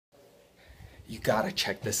You gotta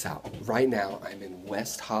check this out. Right now, I'm in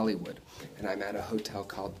West Hollywood, and I'm at a hotel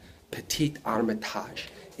called Petit Ermitage.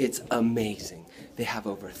 It's amazing. They have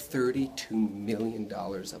over $32 million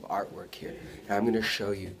of artwork here. And I'm gonna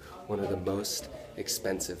show you one of the most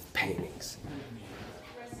expensive paintings.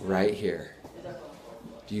 Right here.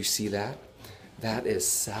 Do you see that? That is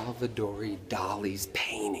Salvador Dali's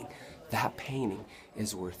painting. That painting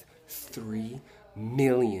is worth $3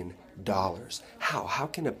 million. How? How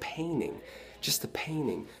can a painting, just a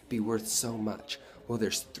painting, be worth so much? Well,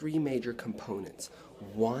 there's three major components.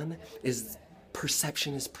 One is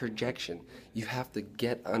perception is projection. You have to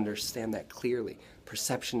understand that clearly.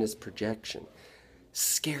 Perception is projection.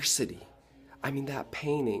 Scarcity. I mean, that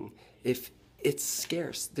painting, if it's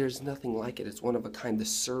scarce, there's nothing like it. It's one of a kind. The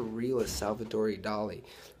surrealist Salvador Dali,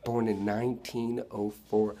 born in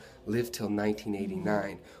 1904, lived till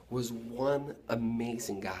 1989, was one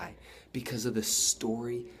amazing guy because of the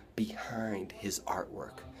story behind his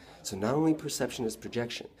artwork. So not only perception is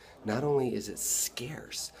projection, not only is it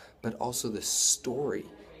scarce, but also the story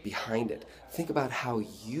behind it. Think about how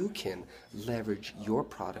you can leverage your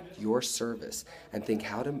product, your service, and think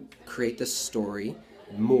how to create the story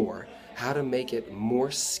more, how to make it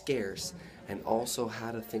more scarce, and also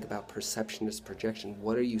how to think about perception as projection.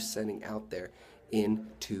 What are you sending out there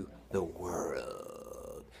into the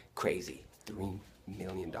world? Crazy. $3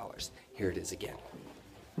 million. Here it is again.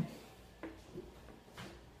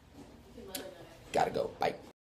 Gotta go. Bye.